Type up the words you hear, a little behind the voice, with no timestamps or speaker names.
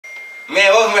Man,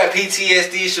 welcome back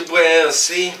PTSD. It's your boy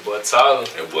LC. Your boy Tyler.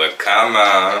 Your boy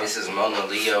Kama. This is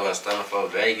Monaleo and Stunna for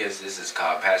Vegas. This is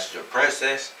called Passenger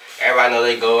Princess. Everybody know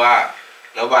they go out.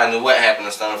 Nobody knew what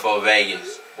happened to Stunna for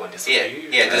Vegas. What,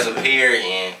 disappeared? Yeah, disappeared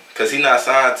and... Cause he not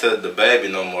signed to the baby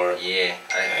no more. Yeah,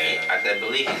 I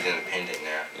believe he's independent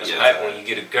now. That's like when you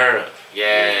get a girl.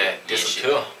 Yeah,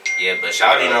 disappear. Yeah, but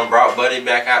Shawty done brought Buddy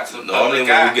back out to the Normally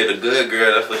when you get a good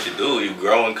girl, that's what you do. You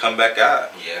grow and come back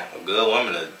out. Yeah. A good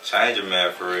woman to change a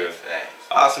man for real. Facts.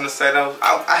 I was gonna say though,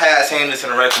 I had seen this in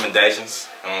the recommendations.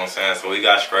 You know what I'm saying? So we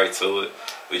got straight to it.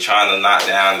 We trying to knock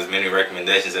down as many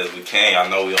recommendations as we can. I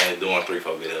know we only doing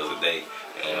 3-4 videos a day.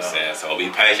 You know what I'm saying? So be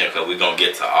patient because we gonna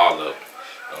get to all of them.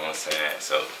 You know what I'm saying?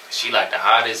 So she like the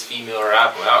hottest female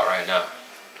rapper out right now.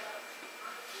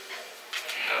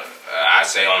 I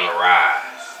say on the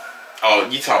rise. oh,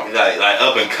 you talking like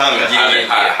up and coming,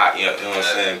 hot, you know what I'm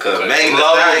saying? Cause Megan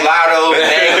Lotto,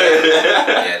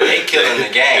 yeah, they killing the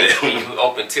game. When you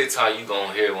open TikTok, you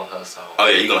gonna hear one of her songs. Oh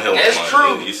yeah, you gonna hear one. That's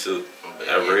true. You should.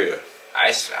 That's real.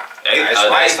 Ice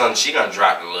Spice on, she done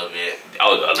dropped a little bit.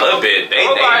 Oh, a little bit. They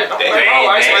ain't I ain't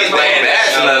want to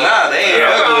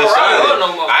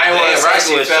say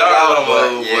she fell out,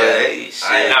 but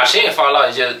yeah. Nah, she ain't fall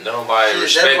out. Just nobody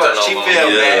respect her no more. She fell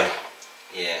back.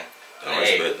 Yeah. Don't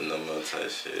respect them no more type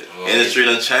shit. Industry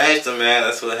done changed them, man.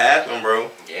 That's what happened, bro.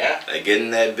 Yeah. They get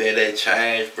in that bed, they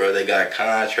changed, bro. They got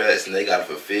contracts and they gotta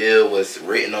fulfill what's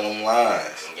written on them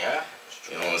lines. Yeah.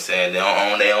 You know what I'm saying? They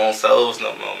don't own their own souls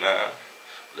no more, man.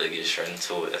 Let's get straight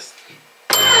into it.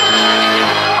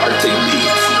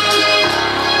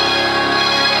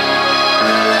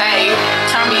 Hey,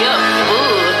 turn me up.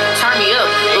 Ooh, turn me up.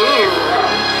 Ooh.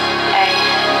 Hey,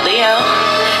 Leo.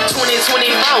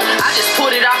 2024, I just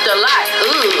put it off the lot.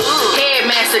 Ooh.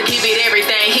 Headmaster, give it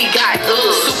everything he got.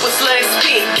 Ooh. Super slut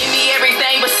spit, give me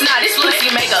everything but snot. This pussy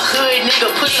make a hood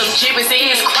nigga put some Jibbitz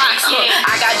in his Crocs.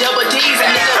 I got double D's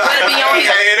and nigga better be on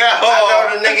his. I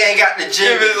know the nigga ain't got the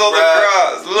Jibbitz on the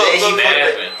Crocs. Look,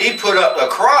 he put up the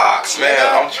Crocs, man.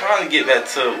 I'm trying to get back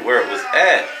to where it was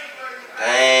at.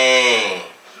 Dang.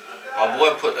 My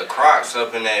boy put the Crocs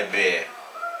up in that bed.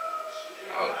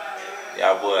 Oh.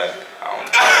 Yeah, boy. I don't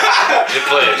know. Just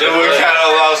play it. We kind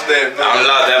of lost that. I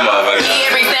lost that motherfucker. Me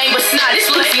everything but snot. This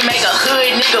pussy make a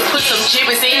hood nigga put some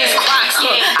Jibbitz in his Crocs.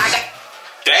 I got.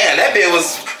 Damn, that bit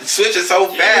was switching so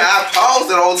fast. I paused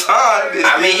it on time.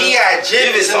 I mean, he got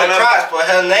Jibbitz in the Crocs, but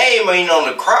her name ain't on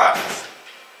the Crocs.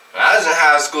 When I was in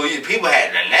high school, people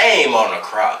had the name on the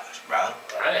Crocs, bro.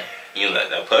 Right. You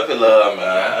let that puppy love,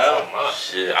 man.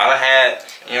 Shit, I done had,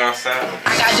 you know what I'm saying?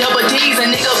 I got double D's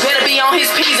and nigga better be on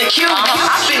his P's and Q's.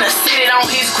 I finna sit it on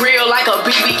his grill like a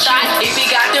BBQ. If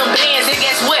he got them bands, then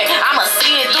guess what? I'ma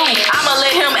see it through. I'ma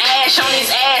let him ash on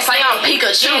his ass like I'm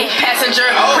Pikachu. Passenger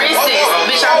princess,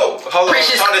 bitch, I'm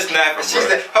precious. Hold this snapper,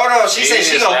 Hold on, she said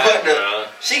she gonna put the,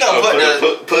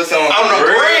 pussy on the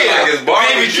grill like it's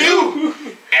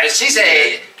barbecue. And she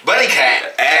said, Buddy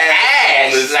cat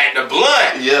ass like the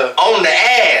blunt on the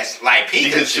ass like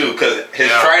Pikachu. Cause his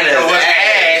trainer was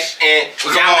ash. And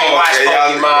y'all ain't watch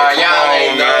Pokemon.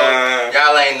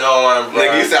 Y'all ain't know one, bro.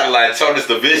 Nigga, you sounded like Tony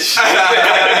the bitch.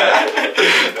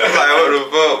 I'm like, what the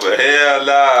fuck? But hell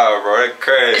nah, bro. That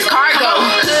crazy. It's cargo,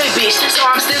 hood bitch, so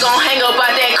I'm still gonna hang up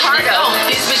out that cargo.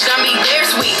 This bitch gonna be there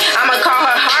sweet. I'ma call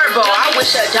her Harbo. I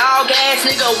wish a dog ass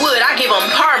nigga would. I give him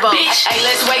parbo. Hey,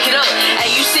 let's wake it up.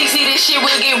 Hey, you see this shit will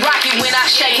get rocky when I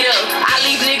shake it up. I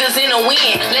leave niggas in the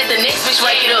wind, let the next bitch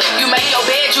wake it up. You make your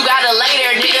bed, you gotta lay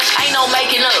there, nigga. Ain't no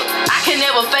making up. I can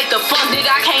never fake the funk, nigga.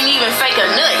 I can't even fake a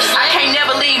nut. I can't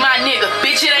never leave my nigga.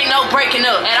 Bitch, it ain't no breaking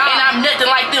up. And I'm nothing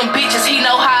like them bitches. He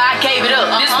know how I gave it up.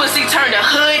 This pussy turned a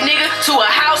hood nigga to a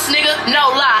house nigga.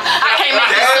 No lie. I can't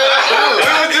make this up. We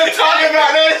were just talking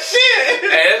about that shit.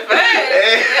 It's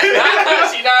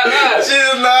bad. She not lying.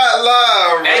 She's not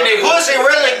lying, bro. And the pussy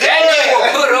really good. That nigga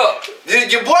will put up.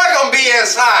 Your boy gonna be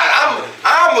inside.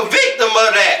 I'm a victim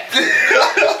of that.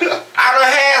 I done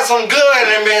had some good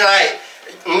and been like,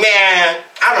 man,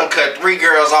 I done cut 3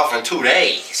 girls off in 2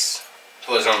 days.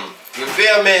 For some, you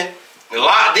feel me?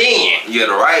 Locked in. Yeah,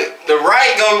 the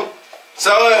right gonna.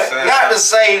 So not to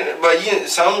say, but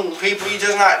some people you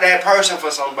just not that person for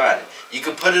somebody. You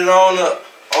can put it on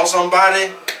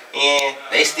somebody, and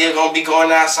they still gonna be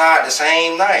going outside the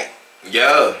same night.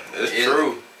 Yeah, it's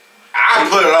true. I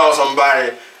put it on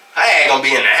somebody, I ain't gonna be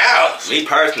in the house. Me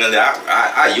personally,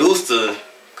 I used to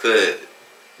could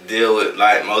deal with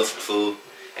like multiple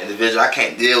individuals. I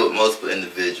can't deal with multiple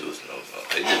individuals no more.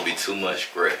 It just be too much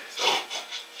stress. So,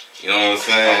 you know what I'm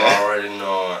saying? I'm already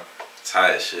knowing.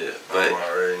 Tight shit. But I'm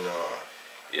already knowing.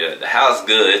 Yeah, the house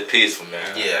good. It's peaceful,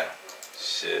 man. Yeah.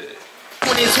 Shit.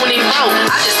 2024,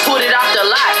 I just put it off the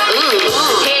lot.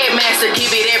 Headmaster, give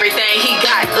it everything he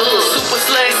got. Super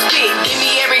slut spit, give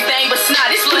me everything but snot.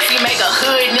 This pussy make a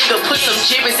hood nigga put some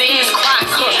Jibbitz in his crock.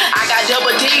 I got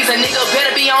double D's, a nigga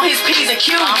better be on his P's and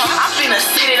Q's. I'm finna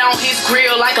sit it on his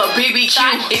grill like a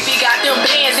BBQ. If he got them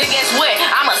bands, then guess what?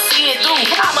 I'ma see it through.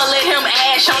 I'ma let him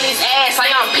ash on his ass like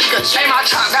I'm Pikachu. Hey, my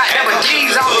truck got double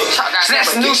D's on it.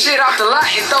 Snatch some new shit off the lot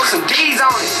and throw some D's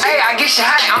on it. Hey, I get you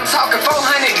hot, I'm talking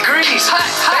 400 degrees.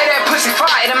 Lay that pussy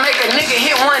fire to make a nigga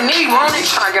hit one knee, won't it?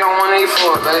 Tryna get on one knee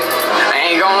for it, baby.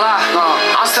 I ain't gonna lie, no,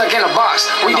 I'm stuck in a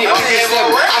box. We did PTSD.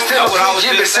 I still put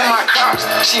Jibbitz in my crops.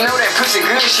 She know that pussy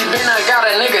good, she been got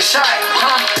a nigga shot.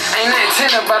 Ain't that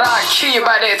tender, but I'll kill you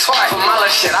by that twice. For my little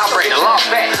shit, I'll break the law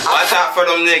back. Watch out for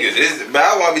them niggas. But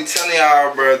I wanna be telling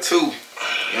y'all, bro, too.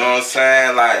 You know what I'm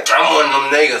saying? Like, I'm one of them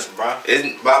niggas, bro.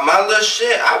 About my little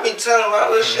shit, I be telling my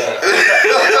little shit.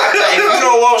 If you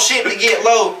don't want shit to get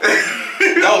low,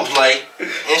 don't play.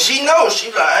 And she knows,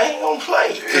 she like, I ain't gonna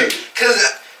play.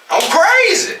 Cause I'm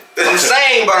crazy. I'm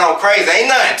saying, but I'm crazy. Ain't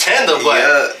nothing tender,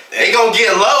 but they gonna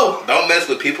get low. Don't mess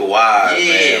with people wives,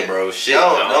 man, bro. Shit,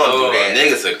 don't do that.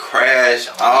 Niggas will crash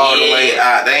all the way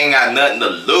out. They ain't got nothing to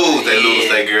lose. They lose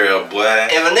their girl, boy.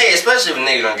 If a nigga, especially if a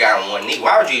nigga done got on one knee,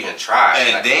 why would you even try?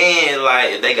 And like, then, like,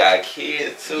 if they got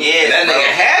kids too. Yeah, that bro.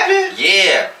 nigga happy.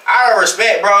 Yeah, I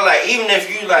respect, bro. Like, even if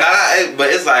you like, But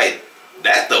it's like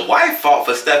that's the wife fault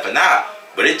for stepping out.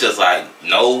 But it's just like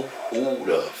know who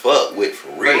the fuck with for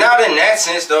real. But not in that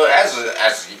sense though.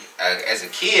 As a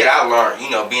kid, I learned, you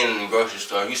know, being in the grocery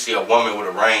store, you see a woman with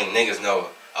a ring, niggas know,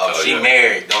 she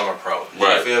married, don't approach.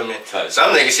 Right. You feel me?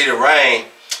 Some niggas see the ring,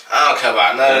 I don't care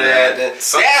about none of that.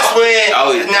 That's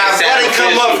when now Buddy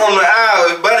come up from the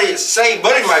aisle. Buddy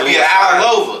might be an aisle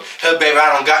over. Hey baby,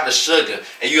 I don't got the sugar,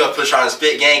 and you up trying to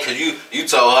spit game because you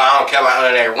told her I don't care about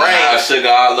none of that ring. Sugar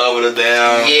all over the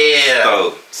damn.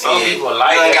 Yeah. Some people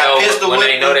like that when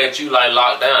they know that you like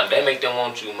locked down. They make them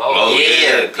want you more.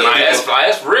 Yeah.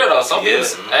 That's real though. Some people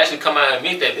actually come out and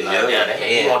meet that. You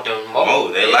want them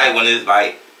more. They like when it's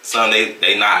like something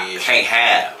they not can't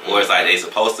have, or it's like they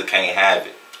supposed to can't have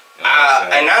it.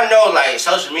 And I know like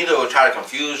social media will try to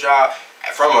confuse y'all.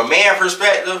 From a man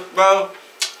perspective, bro,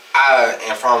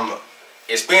 and from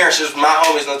experiences my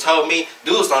homies done told me,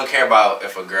 dudes don't care about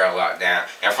if a girl locked down.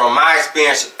 And from my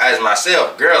experience as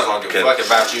myself, girls don't give a fuck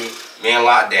about you being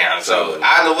locked down. So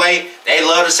either way, they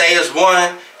love to say it's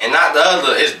one and not the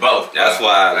other. It's both. That's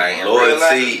why like,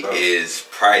 loyalty is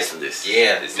priceless.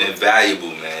 Yeah, it's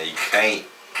invaluable, man. You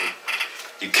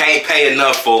can't pay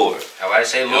enough for it. How I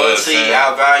say loyalty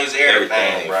outvalues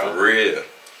everything, bro. For real.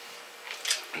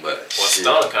 But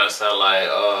Stunna kind of sound like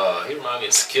he remind me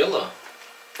of Skilla.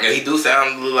 Yeah, he do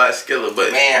sound a little like Skilla, but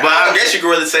man, I guess you could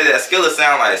really say that Skilla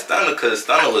sound like Stunna because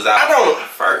Stunna was out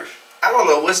first. I don't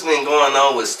know what's been going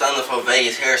on with Stunna for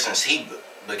Vegas hair since he.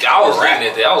 I was looking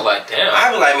at that. I was like, damn. I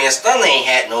was like, man, Stunna ain't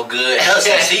had no good hair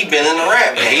since he been in the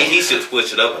rap game. He should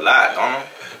switch it up a lot, don't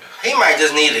he? He might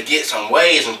just need to get some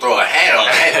waves and throw a hat on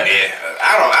that bit.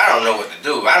 I don't know what to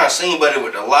do. I done seen Buddy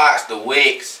with the locks, the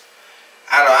wigs.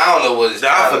 I don't know what it's.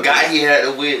 I forgot he had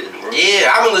the wigs, bro.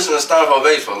 Yeah, I've been listening to Stunna for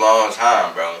Vegas for a long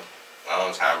time, bro.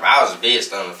 Long time, bro. I was a big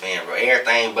Stunna fan, bro.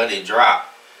 Everything Buddy dropped.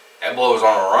 That boy was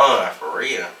on a run for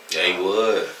real. Yeah, he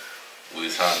was. We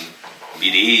was trying to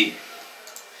be the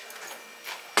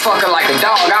Fuck her like a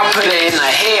dog, I put her in a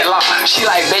headlock. She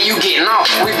like, babe, you getting off.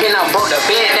 We been up, broke the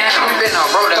bed down.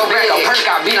 Throw back a perk,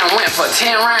 I beat him, went for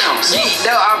 10 rounds.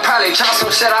 Though I probably try some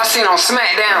shit I seen on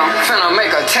SmackDown. Finna make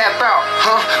a tap out,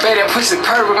 huh? Babe, that pussy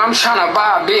perfect, I'm tryna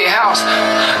buy a big house.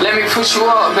 Let me put you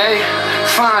up, babe.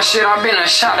 Fine shit, I been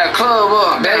shot the club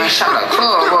up, babe. Shot the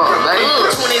club up, babe.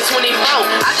 2024,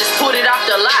 I just put it off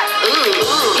the lot.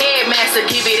 Headmaster,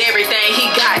 give it everything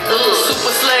he got. Super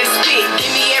slut spit,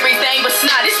 give me everything but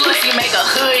snot. This pussy make a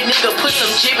hood nigga put some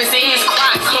Jibbitz in his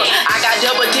crock. I got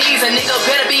double D's, a nigga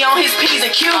better be on his P's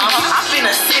and Q's. I'm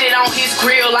finna sit it on his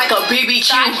grill like a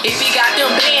BBQ. If he got them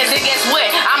bands, then guess what?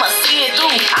 I'ma see it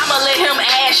through. I'ma let him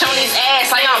ash on his ass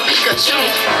like I'm Pikachu.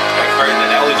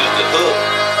 That was just the hook.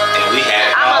 And we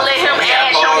had I'ma let him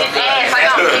ash on his ass like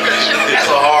I'm Pikachu.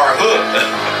 That's a hard hook.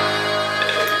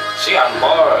 She got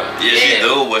bars. Yeah, she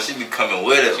do, but she be coming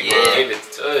with it, bro. Give it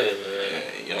to it, man.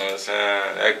 You know what I'm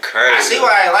saying? That crazy. I see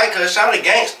why I like her. She a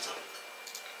gangster.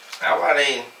 That's why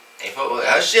they fuck with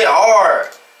her. Shit hard.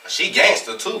 She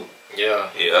gangster too.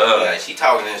 Yeah. Like, she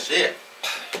talking that shit.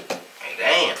 Hey,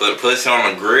 damn. Put pussy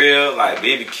on the grill like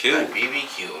BBQ. Like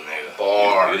BBQ, nigga.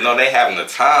 Bar. You know they having the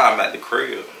time at the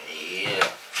crib. Yeah.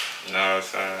 You know what I'm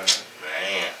saying?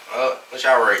 Man. Oh, what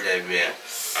y'all rate that bit?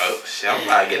 Oh shit, I'm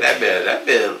about to get that bit. That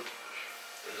bit.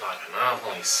 Like a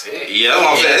 9.6. Yeah, that's what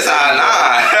I'm saying. It's high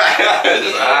 9.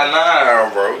 It's high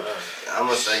 9, bro. I'm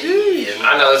gonna say yeah.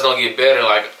 I know it's gonna get better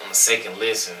like on the second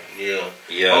listen. Yeah.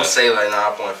 Yeah. I'm gonna say like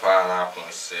 9.5,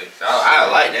 9.6.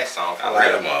 I like that song. I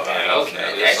like that motherfucker.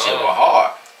 Okay. That shit was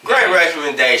hard. Great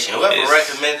recommendation. Whoever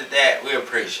recommended that, we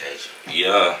appreciate you.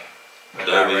 Yeah.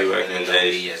 W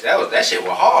recommendation. That shit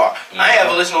was hard. I ain't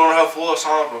ever listened to one of her full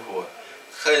songs before.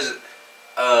 Cause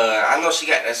I know she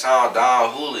got that song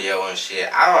Don Julio and shit.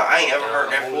 I ain't ever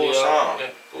heard that full song.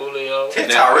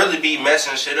 TikTok really be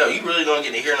messing shit up. You really don't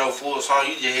get to hear no full song.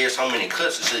 You just hear so many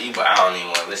clips and shit. But I don't even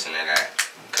want to listen to that.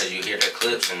 Cause you hear the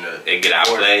clips and they get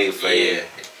outplayed for you.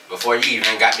 Before you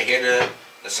even got to hear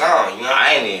the song, you know.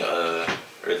 I ain't even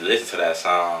really listen to that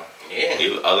song. Yeah.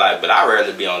 But I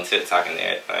rarely be on TikTok and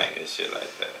everything and shit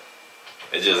like that.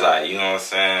 It's just like, you know what I'm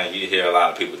saying? You hear a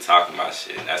lot of people talking about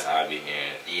shit. That's how I be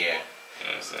hearing. Yeah. You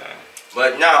know what I'm saying?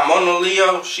 But nah,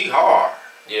 Monaleo, she hard.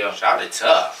 Yeah. Shawty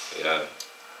tough. Yeah.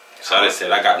 Shawty said,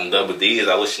 I got them double D's.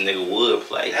 I wish a nigga would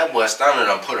play. That boy Stunna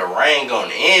done put a ring on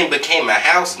it and became a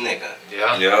house nigga.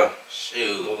 Yeah. Yeah.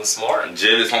 Shoot. Moving smart.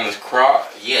 Jibbitz on his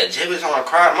crop. Yeah, Jibbitz on the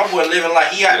crop. My boy living like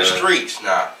he out the streets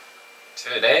now.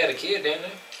 They had a kid, didn't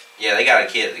they? Yeah, they got a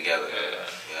kid together.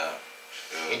 Yeah.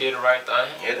 He did the right thing.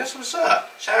 Yeah, that's what's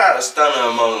up. Shout out to Stunna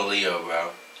and Monaleo, bro.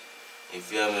 You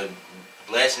feel me?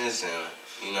 Blessings and,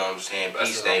 you know what I'm saying,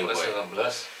 peace stay with.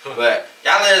 But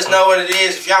y'all let us know what it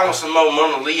is. If y'all want some more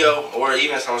Monaleo or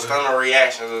even some Stunna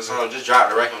reactions or something, just drop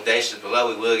the recommendations below.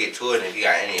 We will get to it. And if you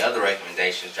got any other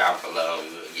recommendations, drop below. We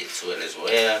will get to it as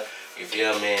well. You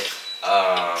feel me?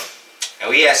 And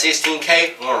we at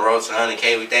 16K. We're on the road to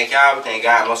 100K. We thank y'all. We thank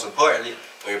God most importantly.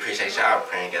 We appreciate y'all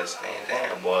praying together, staying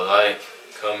down. Boy, like,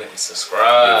 comment, and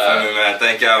subscribe. You feel me, man?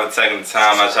 Thank y'all for taking the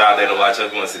time out y'all day to watch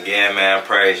us once again, man.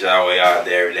 Praise y'all way out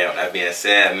there every day. With that being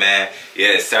said, man,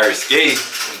 yeah, sir, ski.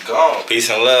 We gone. Peace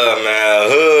and love, man.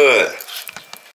 Hood.